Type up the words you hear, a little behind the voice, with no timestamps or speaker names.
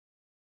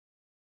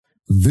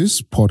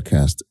This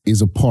podcast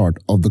is a part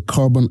of the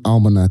Carbon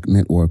Almanac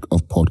network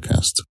of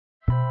podcasts.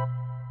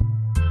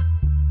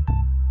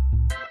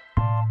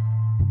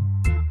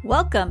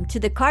 Welcome to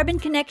the Carbon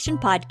Connection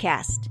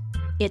podcast.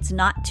 It's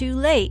not too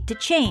late to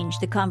change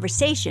the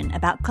conversation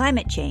about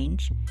climate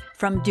change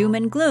from doom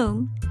and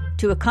gloom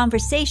to a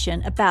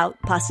conversation about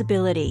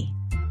possibility.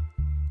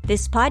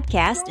 This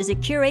podcast is a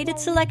curated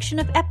selection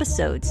of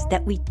episodes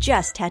that we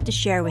just had to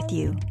share with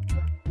you.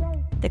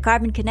 The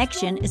Carbon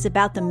Connection is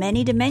about the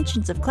many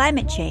dimensions of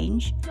climate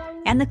change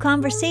and the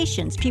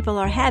conversations people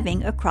are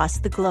having across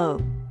the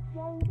globe.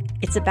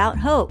 It's about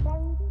hope,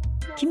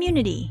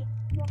 community,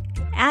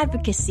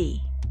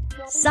 advocacy,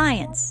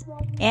 science,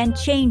 and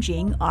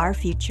changing our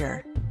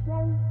future.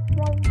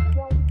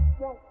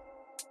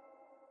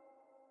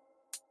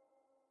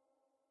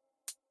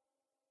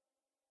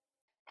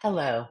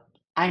 Hello,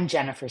 I'm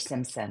Jennifer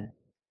Simpson.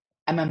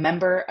 I'm a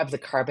member of the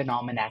Carbon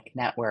Almanac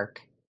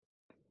Network.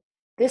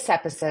 This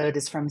episode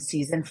is from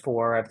Season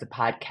 4 of the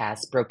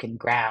podcast Broken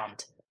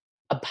Ground,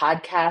 a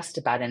podcast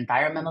about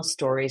environmental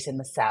stories in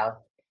the South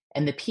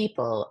and the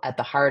people at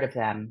the heart of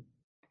them.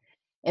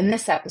 In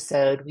this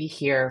episode, we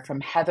hear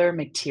from Heather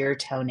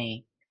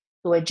McTeer-Toney,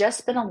 who had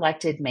just been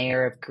elected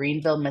mayor of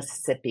Greenville,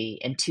 Mississippi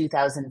in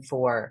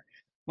 2004,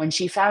 when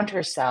she found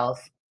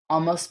herself,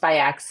 almost by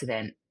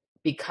accident,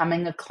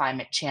 becoming a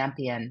climate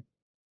champion.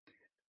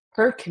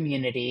 Her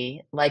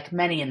community, like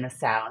many in the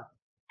South,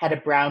 had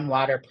a brown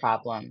water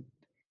problem,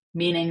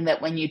 meaning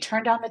that when you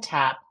turned on the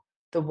tap,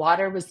 the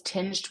water was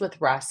tinged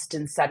with rust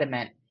and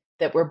sediment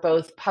that were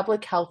both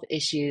public health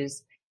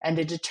issues and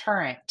a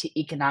deterrent to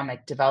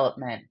economic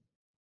development.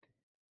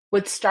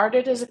 What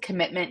started as a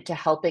commitment to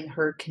helping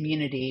her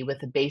community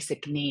with a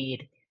basic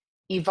need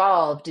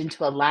evolved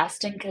into a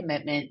lasting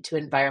commitment to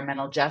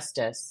environmental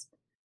justice,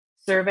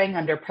 serving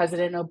under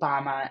President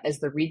Obama as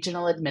the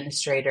regional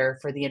administrator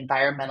for the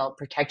Environmental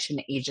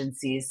Protection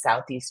Agency's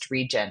Southeast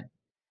region.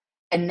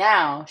 And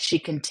now she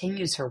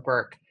continues her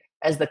work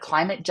as the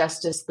climate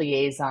justice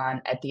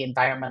liaison at the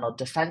Environmental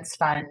Defense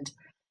Fund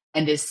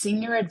and is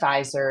senior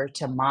advisor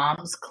to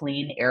Moms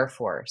Clean Air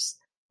Force,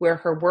 where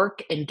her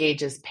work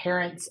engages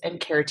parents and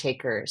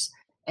caretakers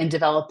in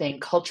developing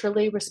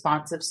culturally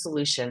responsive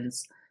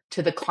solutions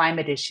to the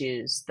climate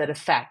issues that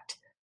affect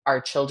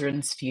our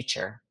children's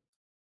future.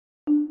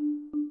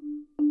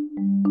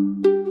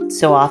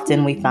 So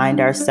often we find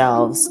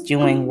ourselves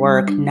doing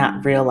work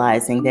not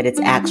realizing that it's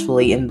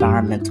actually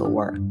environmental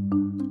work.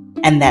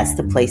 And that's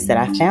the place that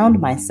I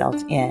found myself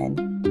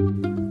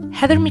in.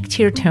 Heather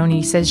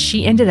McTeer-Toney says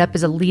she ended up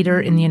as a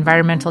leader in the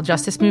environmental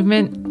justice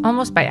movement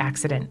almost by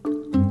accident.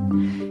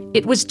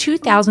 It was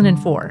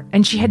 2004,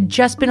 and she had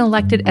just been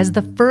elected as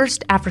the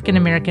first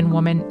African-American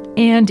woman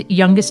and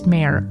youngest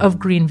mayor of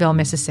Greenville,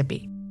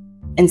 Mississippi.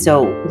 And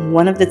so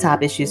one of the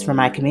top issues for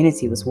my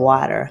community was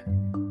water.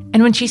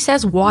 And when she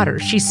says water,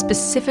 she's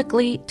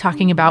specifically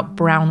talking about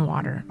brown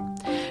water.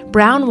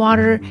 Brown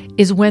water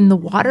is when the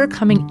water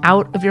coming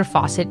out of your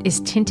faucet is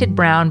tinted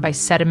brown by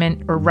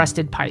sediment or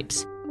rusted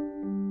pipes.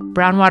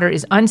 Brown water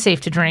is unsafe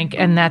to drink,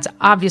 and that's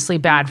obviously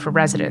bad for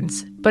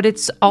residents. But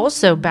it's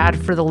also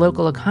bad for the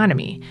local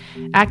economy,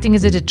 acting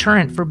as a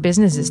deterrent for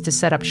businesses to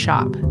set up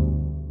shop.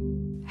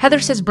 Heather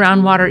says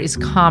brown water is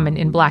common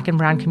in Black and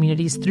brown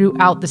communities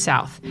throughout the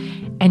South,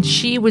 and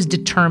she was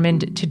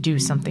determined to do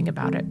something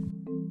about it.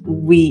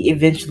 We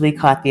eventually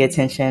caught the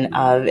attention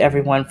of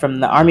everyone from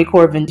the Army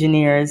Corps of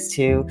Engineers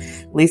to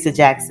Lisa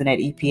Jackson at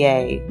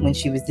EPA when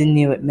she was the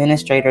new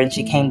administrator and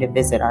she came to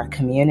visit our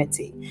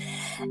community.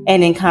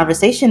 And in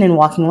conversation and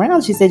walking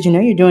around, she said,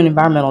 you're doing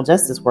environmental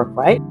justice work,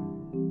 right?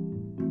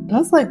 And I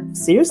was like,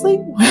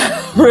 seriously?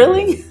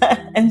 Really?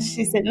 And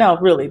she said, no,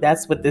 really,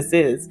 that's what this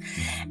is.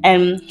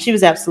 And she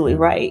was absolutely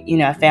right.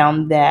 I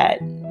found that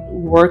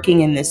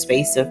working in this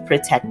space of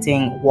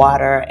protecting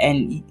water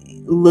and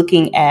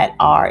looking at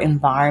our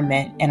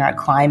environment and our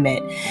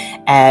climate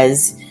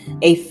as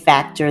a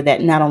factor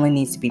that not only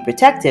needs to be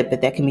protected,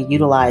 but that can be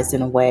utilized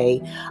in a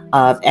way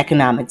of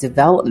economic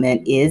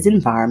development is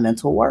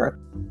environmental work.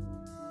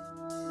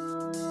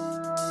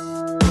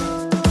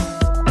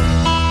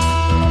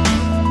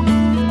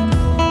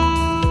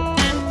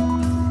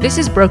 This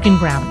is Broken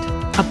Ground,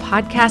 a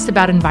podcast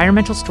about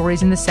environmental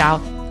stories in the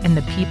South and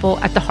the people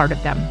at the heart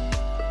of them.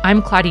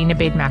 I'm Claudine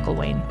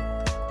Abaid-McElwain.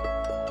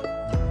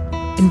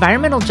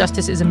 Environmental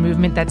justice is a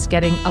movement that's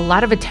getting a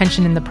lot of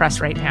attention in the press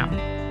right now.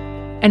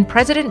 And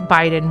President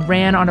Biden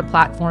ran on a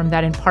platform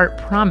that in part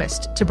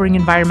promised to bring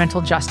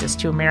environmental justice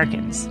to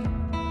Americans.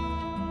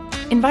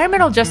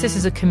 Environmental justice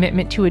is a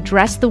commitment to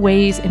address the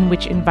ways in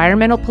which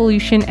environmental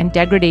pollution and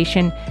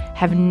degradation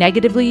have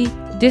negatively,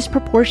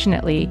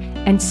 disproportionately,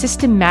 and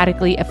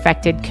systematically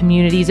affected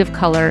communities of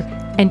color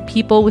and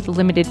people with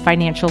limited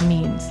financial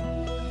means.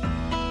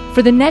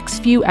 For the next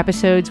few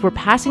episodes, we're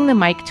passing the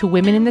mic to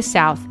women in the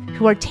South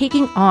who are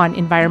taking on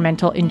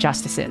environmental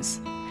injustices.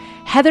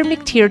 Heather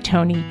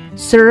McTeer-Toney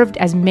served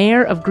as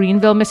mayor of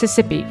Greenville,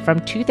 Mississippi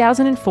from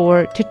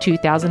 2004 to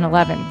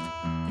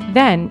 2011.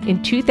 Then,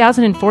 in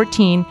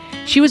 2014,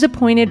 she was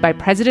appointed by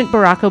President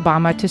Barack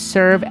Obama to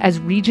serve as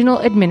Regional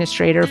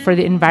Administrator for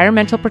the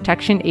Environmental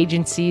Protection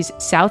Agency's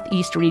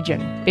Southeast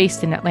region,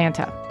 based in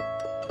Atlanta.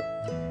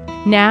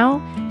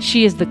 Now,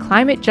 she is the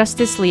Climate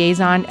Justice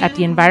Liaison at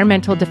the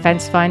Environmental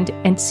Defense Fund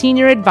and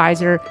Senior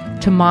Advisor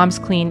to Moms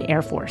Clean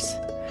Air Force.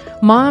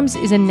 Moms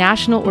is a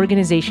national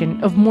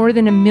organization of more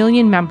than 1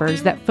 million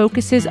members that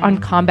focuses on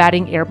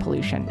combating air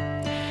pollution.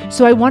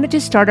 So I wanted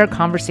to start our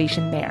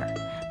conversation there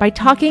by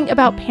talking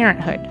about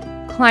parenthood,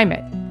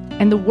 climate,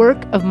 and the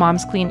work of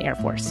Moms Clean Air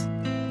Force.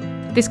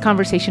 This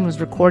conversation was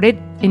recorded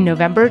in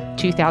November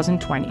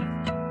 2020.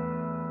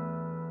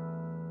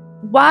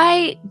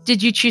 Why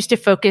did you choose to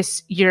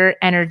focus your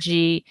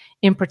energy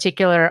in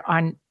particular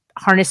on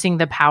harnessing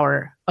the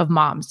power of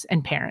moms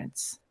and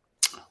parents?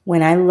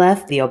 When I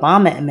left the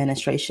Obama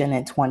administration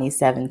in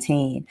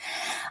 2017,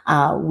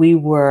 we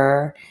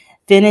were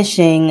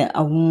finishing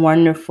a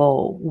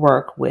wonderful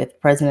work with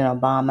President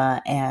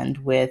Obama and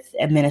with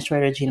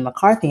Administrator Gina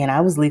McCarthy, and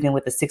I was leaving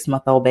with a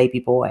 6-month-old baby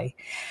boy,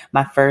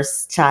 my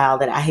first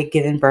child that I had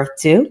given birth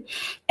to,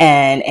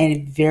 and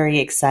a very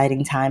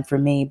exciting time for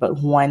me,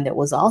 but one that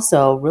was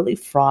also really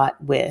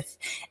fraught with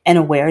an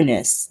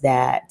awareness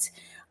that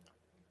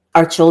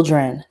our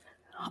children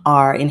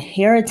are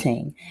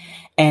inheriting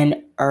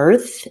an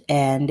earth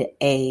and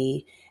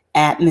a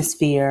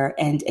atmosphere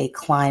and a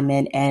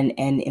climate and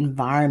an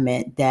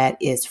environment that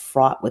is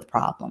fraught with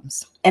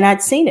problems. And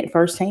I'd seen it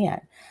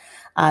firsthand.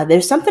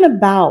 There's something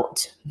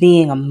about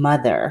being a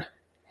mother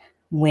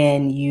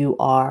when you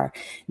are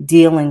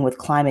dealing with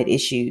climate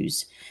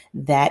issues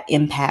that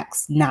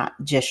impacts not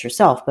just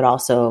yourself, but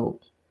also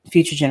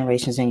future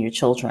generations and your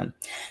children.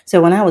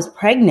 So when I was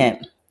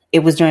pregnant, it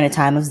was during a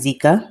time of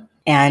Zika.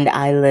 And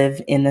I live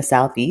in the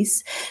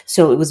Southeast.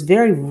 So it was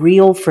very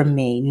real for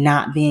me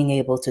not being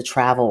able to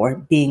travel or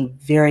being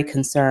very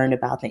concerned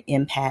about the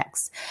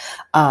impacts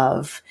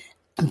of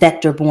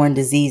vector-borne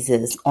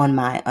diseases on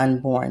my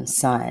unborn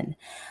son.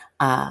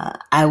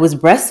 I was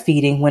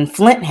breastfeeding when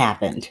Flint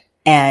happened.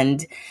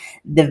 And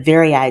the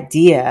very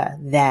idea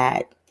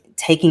that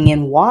taking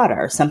in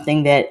water,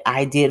 something that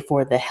I did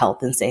for the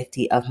health and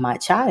safety of my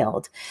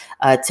child,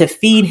 to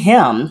feed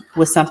him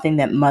was something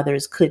that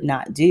mothers could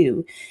not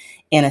do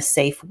in a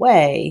safe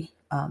way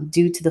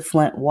due to the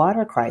Flint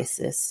water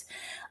crisis.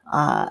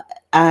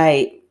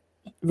 I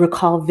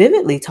recall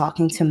vividly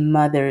talking to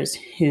mothers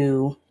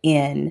who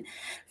in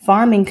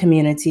farming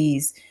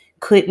communities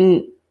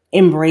couldn't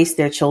embrace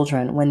their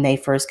children when they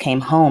first came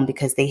home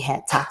because they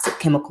had toxic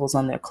chemicals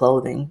on their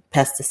clothing,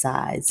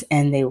 pesticides,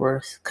 and they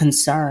were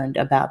concerned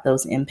about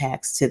those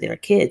impacts to their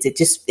kids.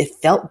 It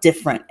felt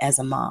different as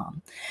a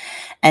mom.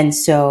 And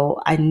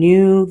so I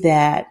knew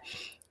that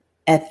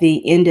at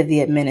the end of the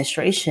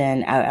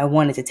administration, I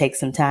wanted to take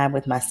some time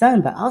with my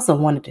son, but I also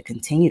wanted to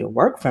continue to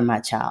work for my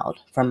child,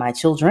 for my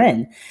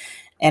children.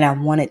 And I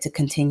wanted to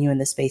continue in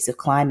the space of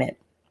climate.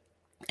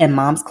 And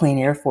Moms Clean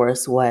Air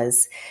Force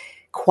was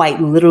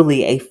quite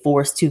literally a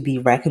force to be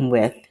reckoned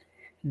with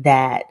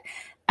that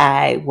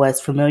I was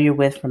familiar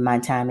with from my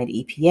time at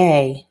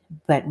EPA,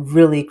 but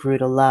really grew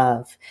to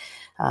love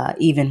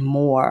even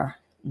more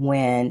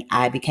when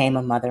I became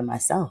a mother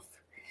myself.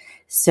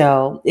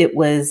 So it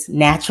was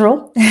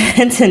natural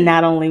to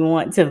not only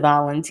want to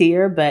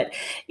volunteer, but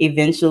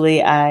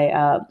eventually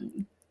I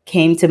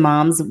came to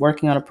moms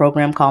working on a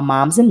program called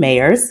Moms and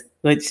Mayors,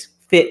 which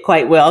fit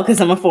quite well because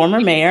I'm a former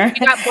mayor.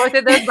 You got both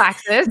of those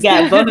boxes.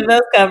 Got both of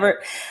those covered.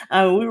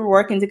 We were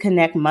working to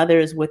connect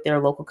mothers with their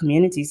local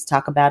communities to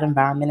talk about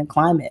environment and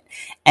climate.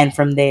 And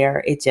from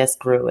there, it just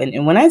grew.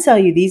 And when I tell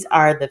you, these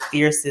are the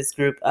fiercest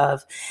group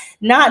of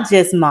not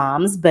just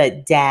moms,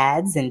 but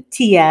dads and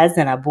tias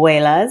and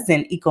abuelas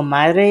and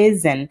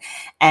comadres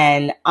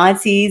and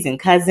aunties and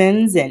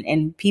cousins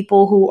and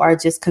people who are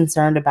just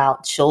concerned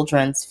about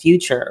children's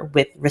future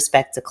with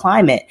respect to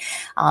climate.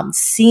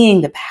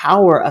 Seeing the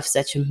power of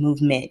such a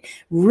movement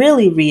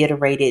really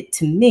reiterated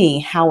to me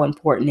how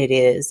important it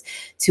is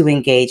to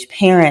engage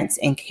parents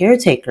and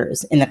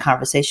caretakers in the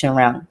conversation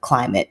around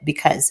climate,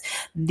 because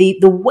the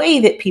way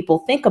that people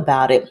think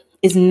about it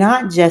is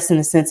not just in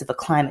the sense of a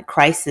climate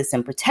crisis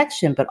and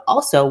protection, but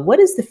also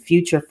what is the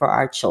future for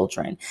our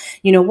children?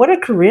 You know, what are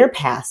career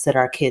paths that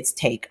our kids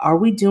take? Are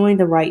we doing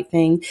the right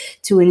thing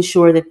to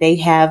ensure that they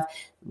have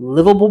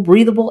livable,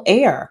 breathable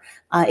air?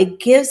 It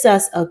gives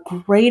us a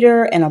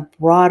greater and a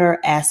broader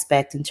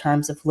aspect in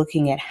terms of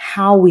looking at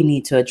how we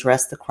need to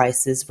address the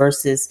crisis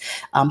versus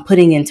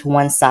putting into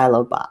one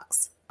siloed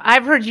box.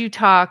 I've heard you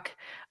talk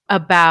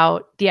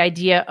about the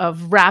idea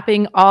of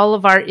wrapping all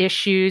of our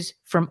issues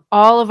from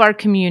all of our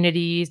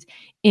communities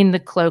in the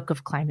cloak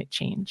of climate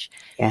change.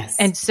 Yes.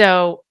 And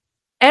so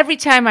every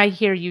time I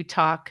hear you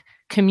talk,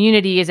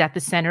 community is at the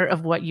center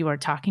of what you are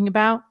talking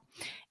about.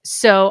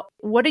 So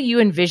what do you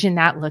envision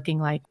that looking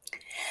like?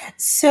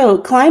 So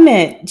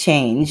climate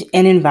change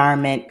and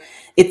environment,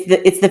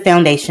 it's the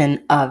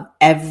foundation of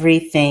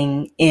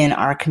everything in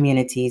our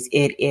communities.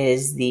 It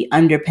is the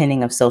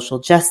underpinning of social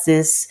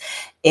justice.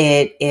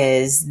 It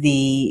is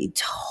the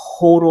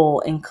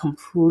total and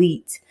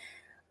complete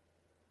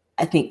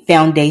I think,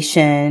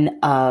 foundation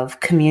of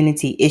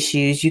community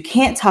issues. You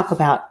can't talk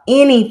about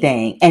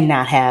anything and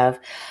not have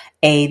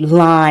a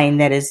line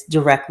that is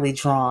directly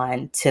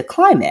drawn to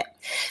climate.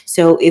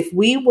 So if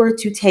we were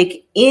to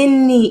take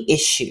any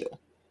issue,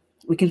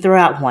 we can throw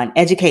out one,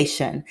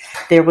 education.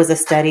 There was a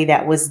study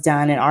that was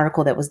done, an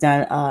article that was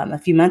done a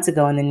few months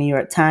ago in the New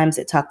York Times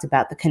that talked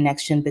about the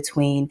connection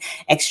between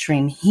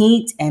extreme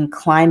heat and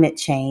climate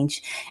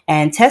change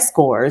and test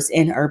scores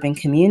in urban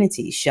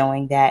communities,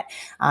 showing that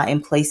in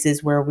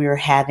places where we're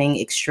having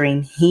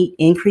extreme heat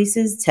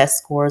increases, test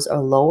scores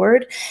are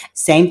lowered.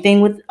 Same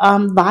thing with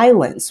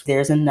violence.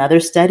 There's another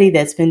study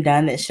that's been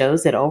done that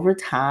shows that over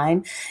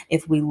time,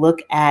 if we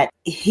look at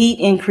heat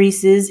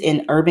increases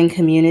in urban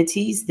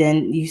communities,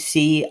 then you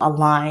see a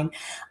line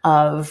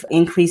of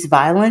increased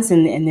violence.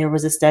 And there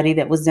was a study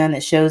that was done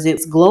that shows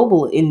it's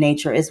global in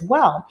nature as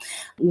well.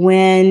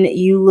 When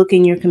you look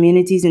in your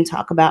communities and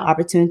talk about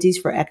opportunities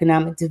for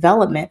economic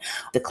development,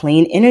 the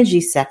clean energy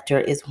sector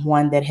is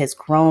one that has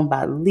grown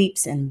by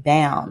leaps and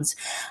bounds.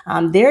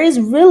 There is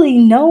really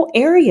no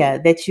area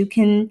that you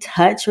can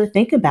touch or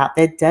think about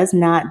that does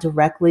not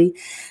directly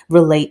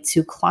relate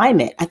to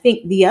climate. I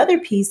think the other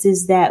piece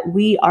is that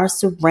we are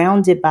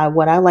surrounded by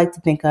what I like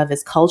to think of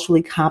as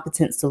culturally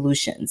competent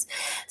solutions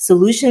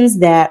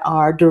that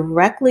are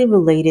directly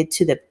related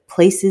to the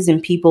places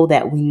and people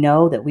that we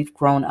know, that we've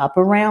grown up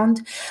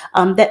around,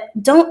 that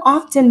don't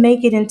often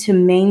make it into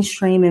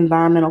mainstream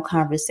environmental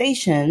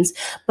conversations,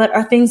 but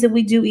are things that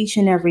we do each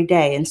and every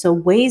day. And so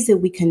ways that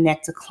we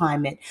connect to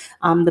climate,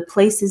 the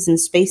places and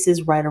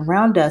spaces right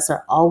around us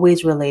are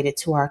always related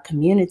to our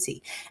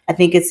community. I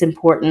think it's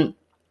important.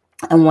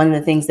 And one of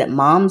the things that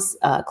Mom's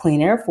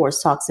Clean Air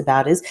Force talks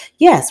about is,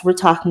 yes, we're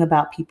talking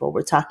about people,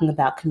 we're talking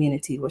about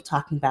community, we're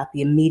talking about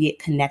the immediate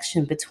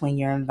connection between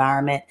your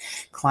environment,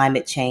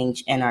 climate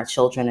change, and our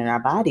children and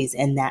our bodies.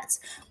 And that's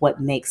what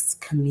makes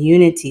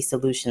community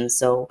solutions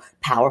so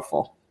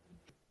powerful.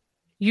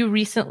 You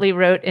recently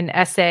wrote an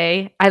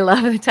essay. I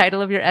love the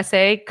title of your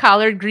essay,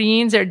 Collard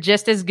Greens Are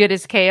Just as Good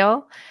as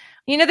Kale.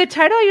 You know, the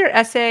title of your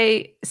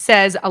essay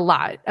says a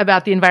lot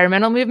about the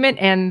environmental movement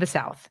and the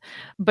South,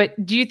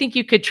 but do you think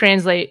you could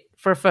translate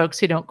for folks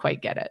who don't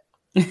quite get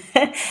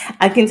it?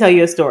 I can tell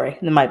you a story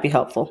that might be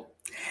helpful.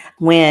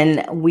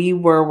 When we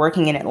were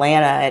working in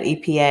Atlanta at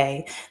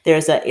EPA,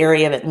 there's an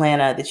area of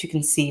Atlanta that you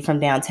can see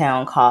from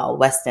downtown called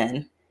West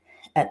End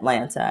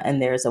Atlanta,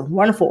 and there's a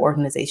wonderful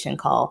organization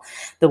called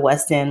the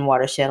West End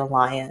Watershed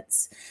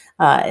Alliance.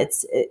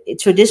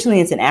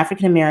 Traditionally, it's an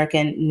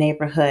African-American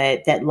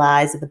neighborhood that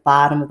lies at the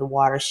bottom of the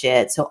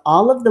watershed. So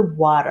all of the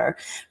water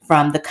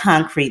from the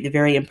concrete, the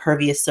very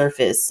impervious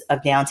surface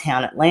of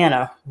downtown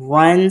Atlanta,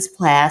 runs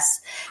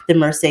past the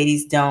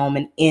Mercedes Dome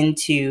and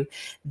into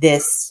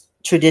this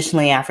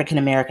traditionally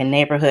African-American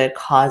neighborhood,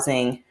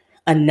 causing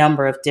a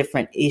number of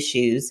different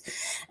issues,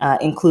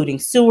 including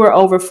sewer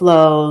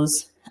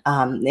overflows.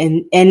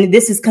 And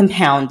this is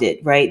compounded,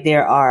 right?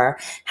 There are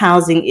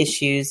housing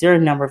issues. There are a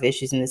number of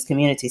issues in this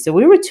community. So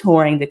we were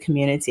touring the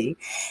community,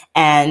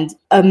 and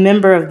a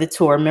member of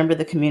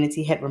the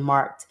community had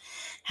remarked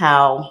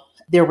how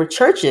there were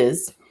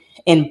churches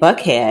in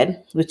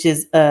Buckhead, which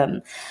is a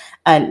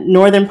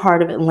northern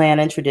part of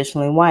Atlanta,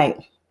 traditionally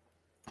white,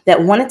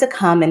 that wanted to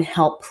come and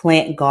help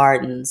plant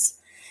gardens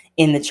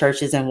in the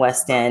churches in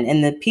West End.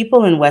 And the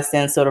people in West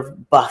End sort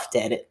of buffed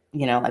at it,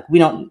 like we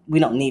don't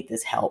need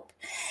this help.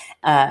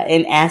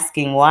 And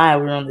asking why,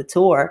 we were on the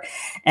tour,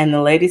 and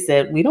the lady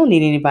said, "We don't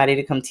need anybody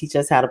to come teach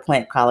us how to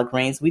plant collard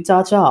greens. We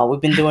taught y'all. We've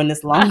been doing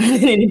this longer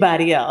than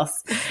anybody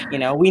else.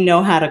 We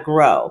know how to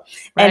grow."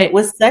 Right. And it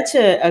was such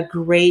a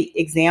great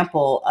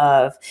example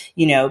of,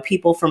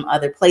 people from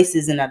other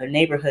places and other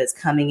neighborhoods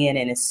coming in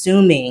and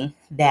assuming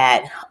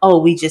that,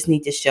 we just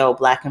need to show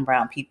Black and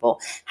brown people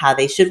how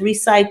they should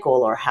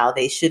recycle or how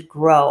they should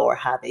grow or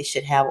how they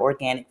should have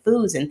organic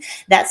foods. And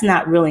that's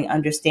not really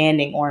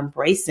understanding or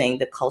embracing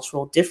the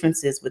cultural differences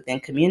within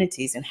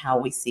communities and how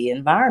we see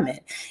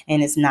environment.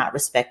 And it's not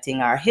respecting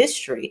our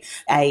history.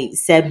 I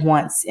said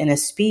once in a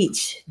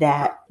speech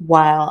that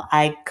while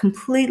I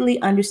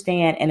completely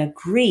understand and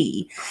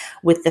agree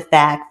with the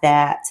fact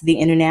that the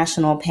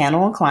International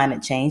Panel on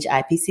Climate Change,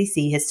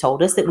 IPCC, has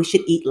told us that we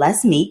should eat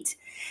less meat,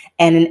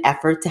 and an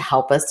effort to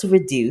help us to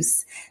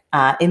reduce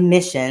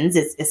emissions.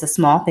 It's a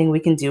small thing we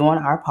can do on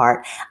our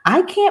part.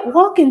 I can't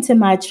walk into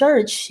my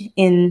church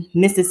in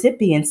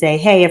Mississippi and say,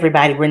 "Hey,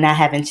 everybody, we're not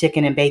having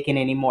chicken and bacon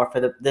anymore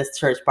for this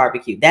church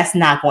barbecue." That's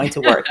not going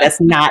to work. That's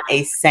not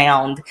a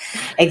sound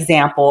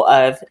example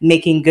of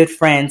making good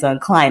friends on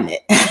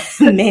climate.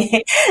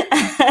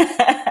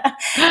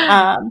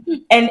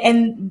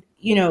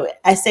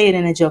 I say it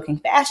in a joking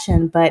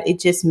fashion, but it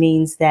just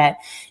means that,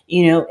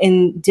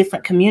 in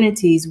different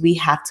communities, we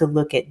have to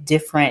look at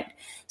different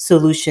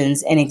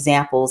solutions and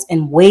examples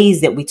and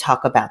ways that we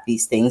talk about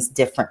these things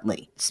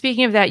differently.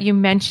 Speaking of that, you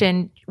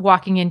mentioned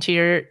walking into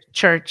your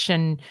church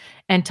and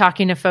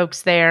talking to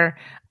folks there.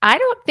 I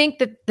don't think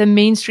that the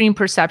mainstream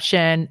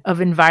perception of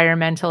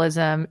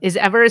environmentalism is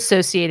ever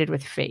associated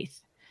with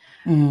faith.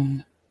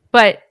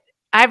 But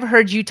I've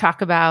heard you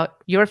talk about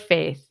your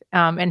faith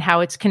and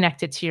how it's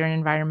connected to your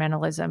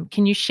environmentalism.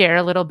 Can you share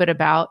a little bit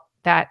about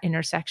that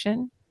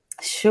intersection?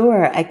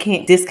 Sure. I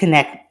can't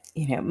disconnect,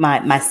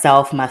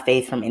 myself, my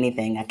faith from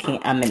anything.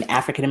 I'm an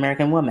African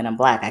American woman. I'm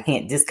Black. I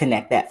can't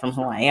disconnect that from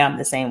who I am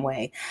the same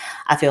way.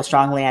 I feel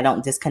strongly I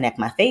don't disconnect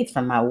my faith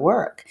from my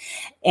work.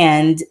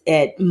 And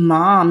at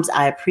Moms,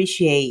 I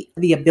appreciate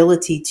the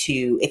ability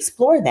to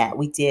explore that.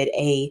 We did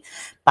a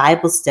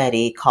Bible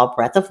study called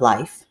Breath of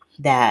Life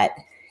that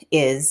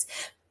is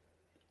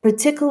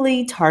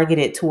particularly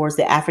targeted towards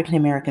the African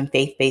American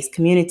faith-based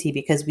community,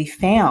 because we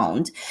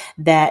found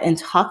that in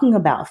talking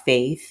about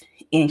faith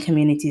in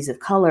communities of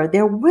color,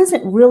 there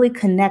wasn't really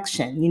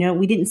connection.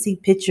 We didn't see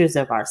pictures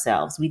of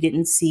ourselves. We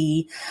didn't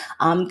see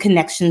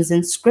connections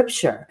in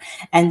scripture.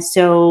 And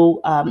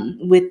so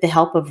with the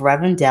help of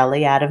Reverend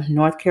Deli out of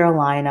North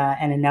Carolina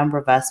and a number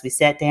of us, we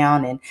sat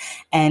down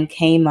and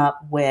came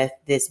up with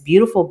this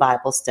beautiful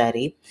Bible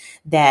study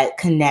that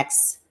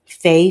connects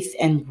faith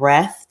and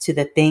breath to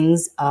the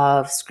things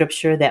of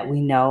scripture that we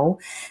know,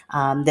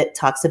 that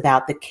talks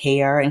about the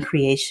care and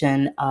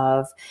creation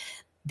of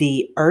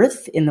the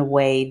earth in the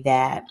way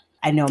that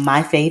I know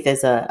my faith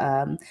as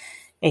a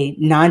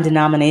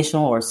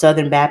non-denominational or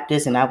Southern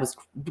Baptist, and I was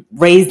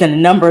raised in a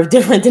number of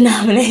different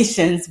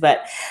denominations,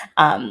 but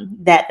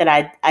that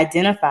I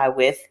identify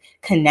with,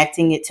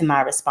 connecting it to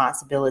my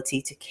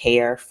responsibility to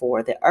care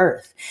for the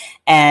earth.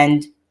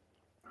 And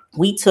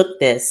we took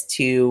this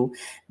to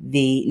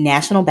the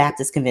National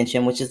Baptist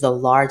Convention, which is the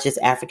largest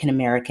African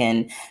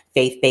American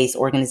faith-based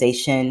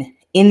organization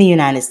in the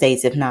United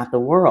States, if not the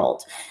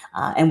world.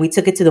 And we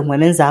took it to the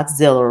Women's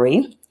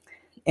Auxiliary,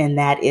 and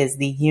that is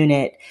the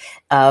unit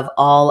of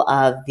all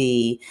of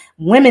the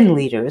women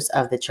leaders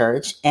of the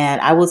church. And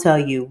I will tell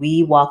you,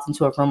 we walked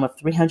into a room of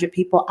 300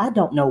 people. I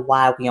don't know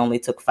why we only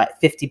took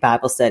 50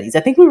 Bible studies. I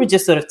think we were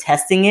just sort of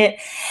testing it.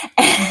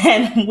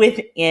 And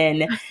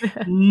within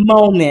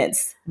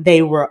moments,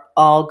 they were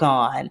all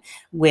gone,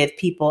 with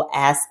people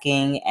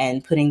asking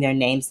and putting their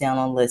names down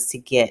on lists to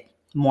get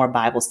more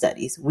Bible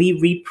studies. We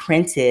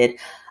reprinted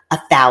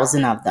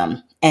 1,000 of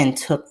them and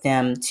took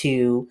them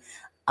to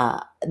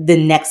the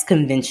next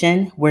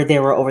convention, where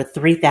there were over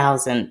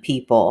 3,000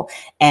 people,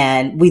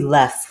 and we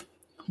left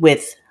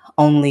with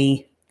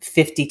only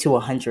 50 to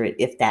 100,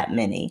 if that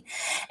many.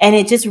 And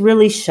it just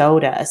really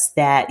showed us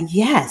that,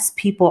 yes,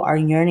 people are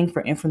yearning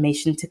for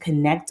information to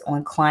connect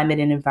on climate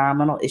and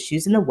environmental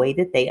issues in the way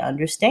that they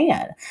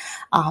understand.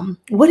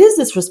 What is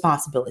this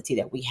responsibility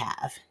that we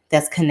have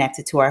that's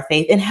connected to our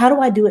faith, and how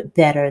do I do it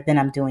better than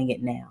I'm doing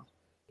it now?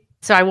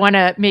 So I want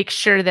to make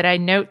sure that I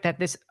note that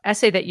this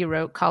essay that you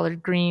wrote,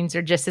 Collard Greens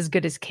Are Just as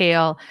Good as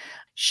Kale,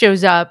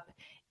 shows up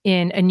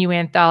in a new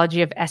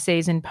anthology of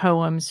essays and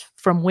poems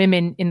from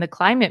women in the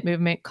climate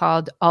movement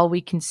called All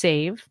We Can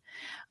Save.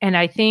 And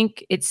I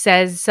think it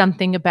says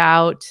something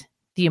about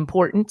the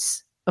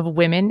importance of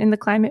women in the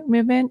climate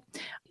movement,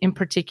 in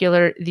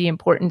particular, the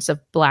importance of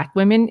Black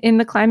women in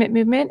the climate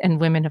movement and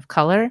women of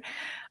color.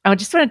 I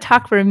just want to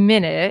talk for a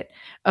minute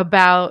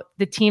about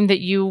the team that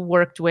you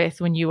worked with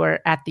when you were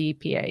at the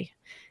EPA,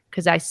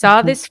 because I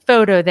saw this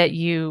photo that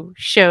you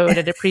showed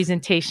at a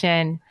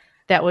presentation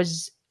that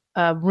was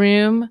a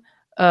room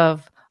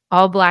of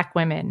all Black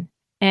women.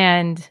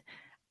 And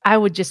I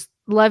would just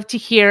love to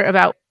hear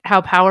about how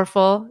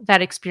powerful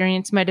that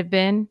experience might have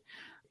been.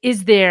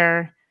 Is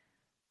there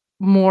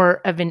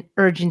more of an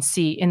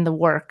urgency in the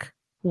work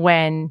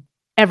when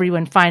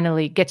everyone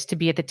finally gets to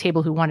be at the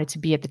table who wanted to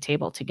be at the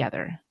table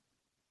together?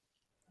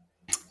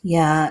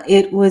 Yeah,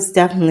 it was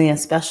definitely a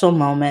special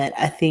moment.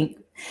 I think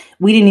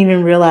we didn't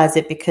even realize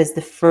it, because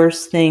the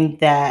first thing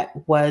that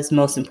was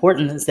most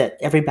important is that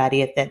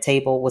everybody at that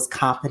table was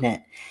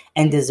competent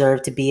and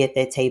deserved to be at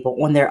that table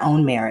on their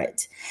own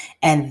merit.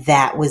 And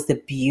that was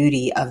the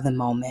beauty of the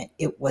moment.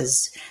 It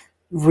was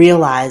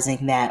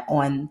realizing that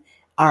on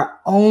our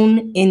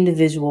own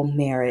individual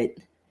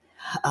merit,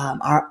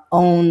 our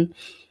own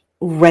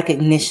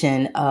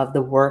recognition of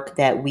the work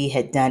that we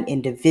had done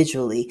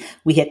individually,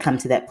 we had come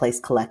to that place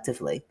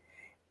collectively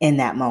in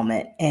that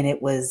moment. And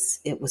it was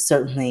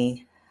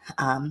certainly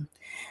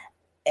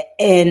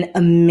an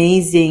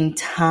amazing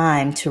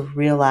time to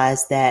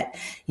realize that,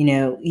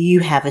 you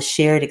have a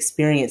shared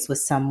experience with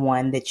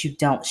someone, that you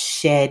don't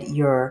shed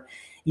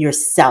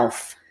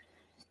yourself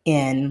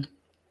in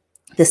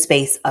the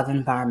space of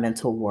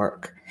environmental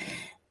work.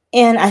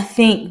 And I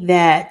think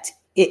that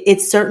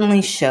it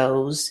certainly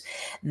shows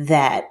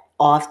that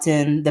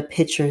often the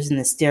pictures and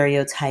the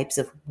stereotypes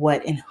of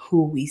what and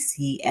who we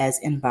see as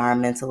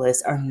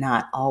environmentalists are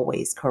not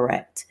always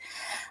correct.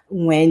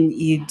 When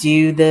you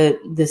do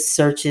the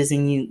searches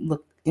and you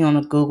look on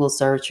a Google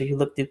search, or you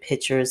look through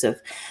pictures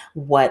of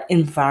what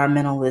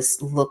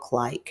environmentalists look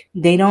like,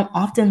 they don't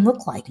often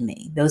look like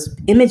me. Those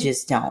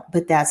images don't,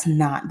 but that's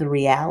not the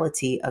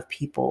reality of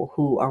people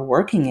who are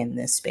working in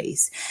this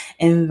space.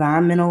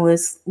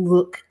 Environmentalists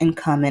look and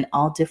come in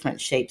all different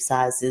shapes,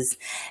 sizes,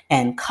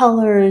 and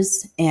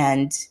colors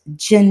and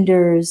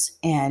genders.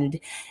 And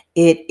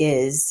it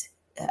is,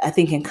 I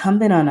think,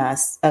 incumbent on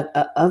us,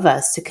 of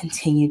us, to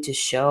continue to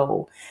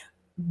show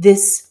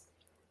this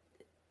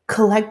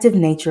collective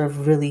nature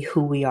of really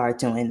who we are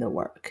doing the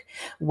work.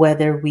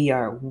 Whether we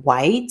are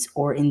white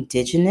or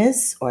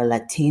indigenous or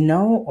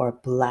Latino or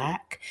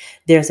Black,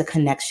 there's a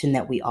connection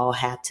that we all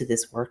have to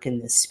this work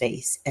in this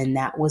space. And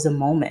that was a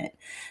moment,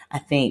 I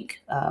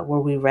think, where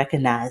we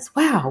recognized,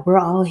 wow, we're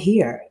all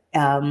here.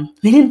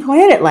 We didn't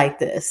plan it like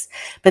this,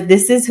 but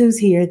this is who's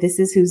here. This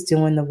is who's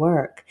doing the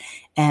work.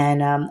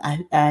 And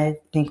I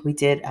think we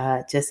did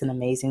just an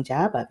amazing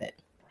job of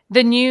it.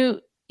 The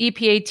new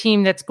EPA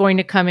team that's going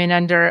to come in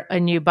under a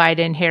new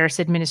Biden-Harris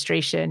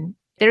administration,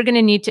 they're going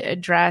to need to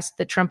address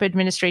the Trump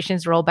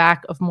administration's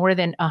rollback of more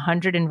than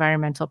 100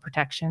 environmental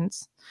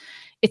protections.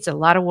 It's a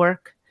lot of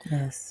work.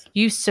 Yes.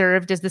 You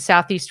served as the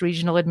Southeast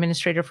Regional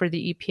Administrator for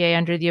the EPA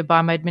under the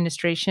Obama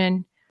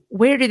administration.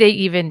 Where do they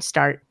even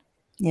start?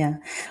 Yeah.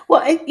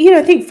 Well, I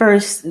think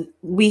first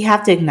we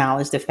have to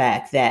acknowledge the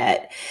fact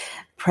that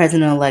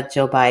President-elect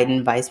Joe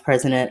Biden, Vice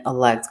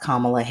President-elect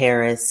Kamala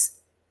Harris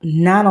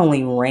not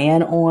only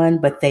ran on,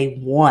 but they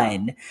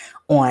won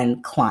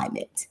on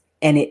climate.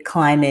 And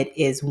climate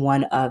is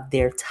one of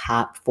their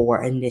top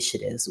 4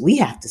 initiatives. We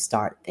have to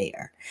start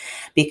there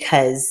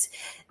because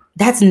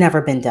that's never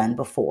been done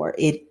before.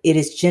 It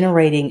is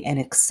generating an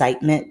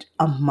excitement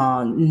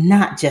among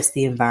not just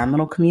the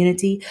environmental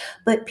community,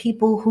 but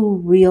people who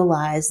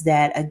realize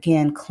that,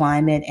 again,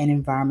 climate and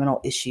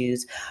environmental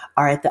issues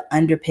are at the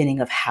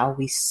underpinning of how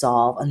we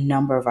solve a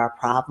number of our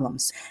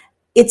problems.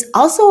 It's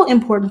also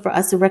important for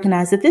us to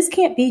recognize that this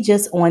can't be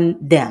just on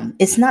them.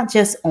 It's not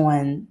just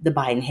on the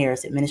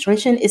Biden-Harris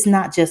administration. It's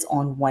not just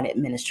on one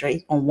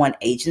administration, on one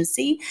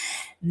agency.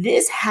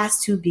 This has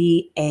to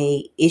be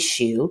an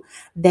issue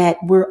that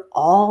we're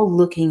all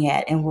looking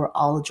at and we're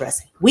all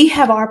addressing. We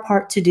have our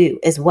part to do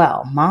as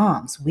well.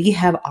 Moms, we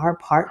have our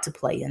part to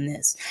play in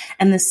this.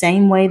 And the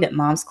same way that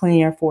Moms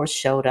Clean Air Force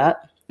showed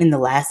up in the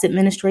last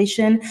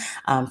administration,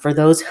 for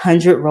those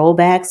 100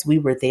 rollbacks, we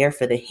were there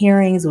for the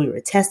hearings, we were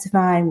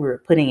testifying, we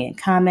were putting in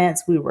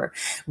comments, we were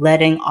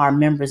letting our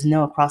members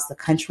know across the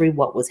country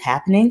what was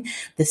happening.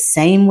 The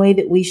same way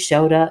that we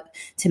showed up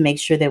to make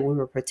sure that we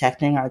were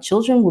protecting our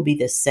children will be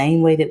the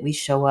same way that we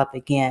show up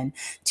again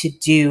to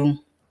do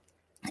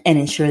and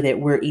ensure that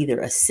we're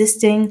either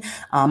assisting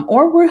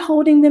or we're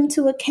holding them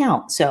to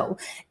account. So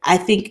I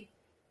think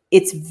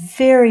it's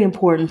very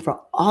important for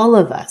all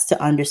of us to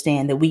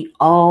understand that we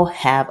all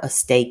have a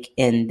stake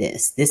in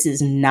this. This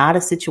is not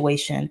a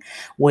situation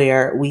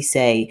where we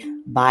say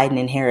Biden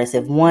and Harris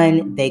have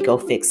won, they go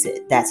fix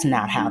it. That's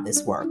not how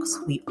this works.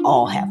 We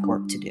all have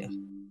work to do.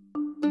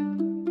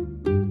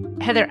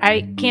 Heather,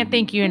 I can't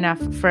thank you enough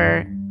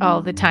for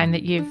all the time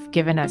that you've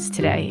given us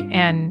today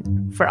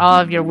and for all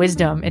of your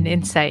wisdom and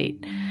insight.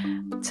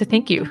 So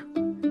thank you.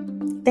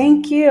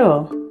 Thank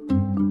you.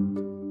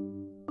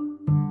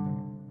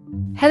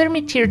 Heather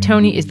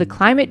McTeer-Toney is the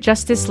Climate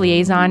Justice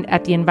Liaison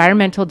at the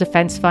Environmental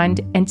Defense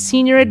Fund and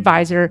Senior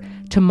Advisor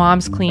to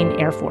Moms Clean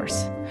Air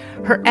Force.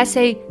 Her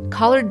essay,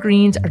 Collard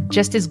Greens Are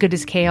Just as Good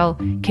as Kale,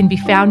 can be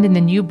found in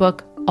the new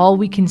book, All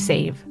We Can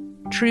Save: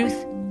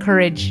 Truth,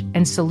 Courage,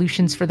 and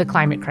Solutions for the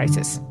Climate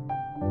Crisis.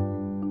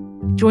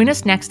 Join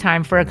us next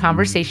time for a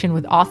conversation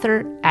with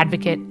author,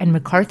 advocate, and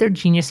MacArthur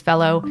Genius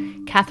Fellow,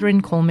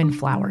 Catherine Coleman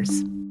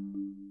Flowers.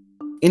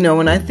 You know,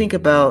 when I think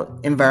about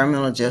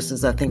environmental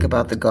justice, I think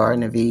about the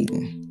Garden of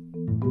Eden.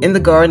 In the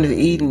Garden of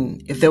Eden,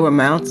 if there were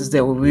mountains,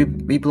 there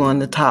would be blowing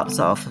the tops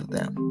off of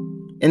them.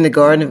 In the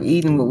Garden of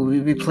Eden, would we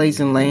be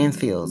placing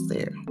landfills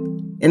there?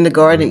 In the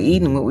Garden of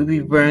Eden, would we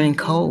be burning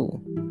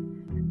coal?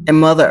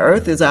 And Mother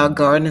Earth is our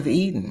Garden of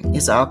Eden.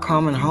 It's our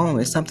common home.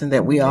 It's something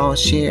that we all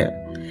share.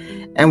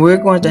 And we're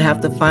going to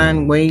have to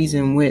find ways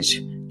in which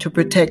to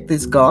protect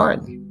this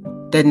garden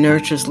that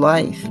nurtures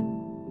life.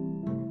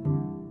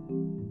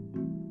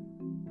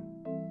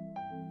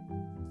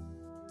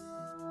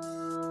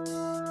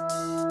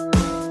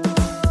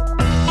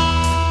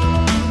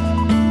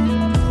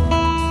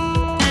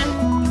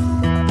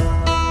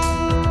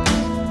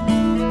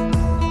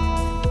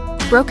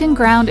 Broken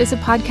Ground is a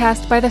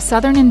podcast by the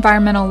Southern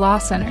Environmental Law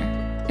Center.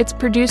 It's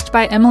produced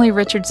by Emily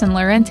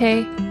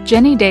Richardson-Lorente,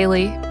 Jenny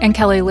Daly, and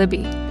Kelly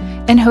Libby,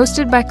 and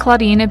hosted by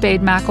Claudine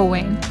Abaid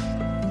McElwain.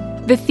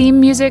 The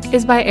theme music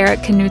is by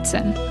Eric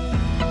Knudsen.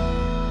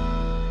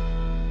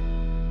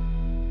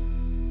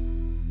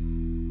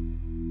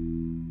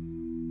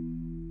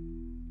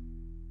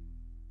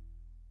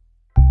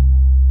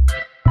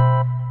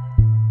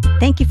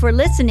 Thank you for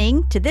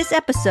listening to this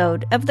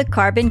episode of The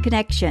Carbon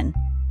Connection,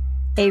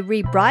 a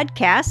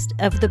rebroadcast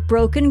of the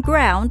Broken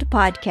Ground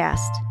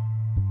podcast.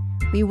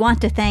 We want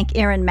to thank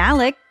Aaron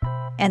Malik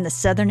and the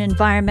Southern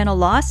Environmental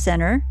Law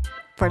Center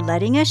for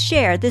letting us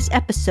share this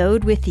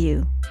episode with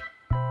you.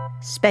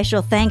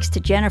 Special thanks to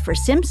Jennifer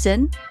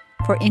Simpson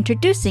for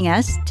introducing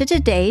us to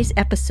today's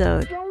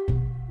episode.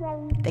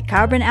 The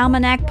Carbon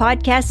Almanac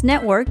Podcast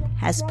Network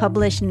has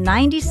published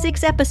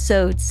 96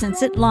 episodes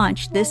since it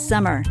launched this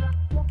summer.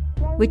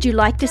 Would you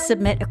like to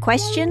submit a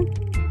question,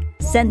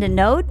 send a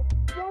note,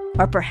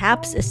 or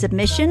perhaps a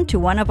submission to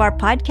one of our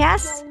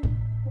podcasts?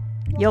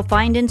 You'll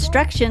find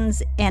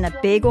instructions and a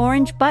big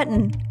orange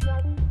button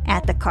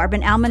at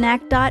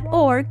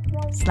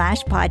thecarbonalmanac.org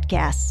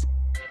www.carbonalmanac.com/podcasts.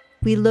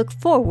 We look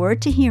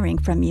forward to hearing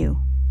from you.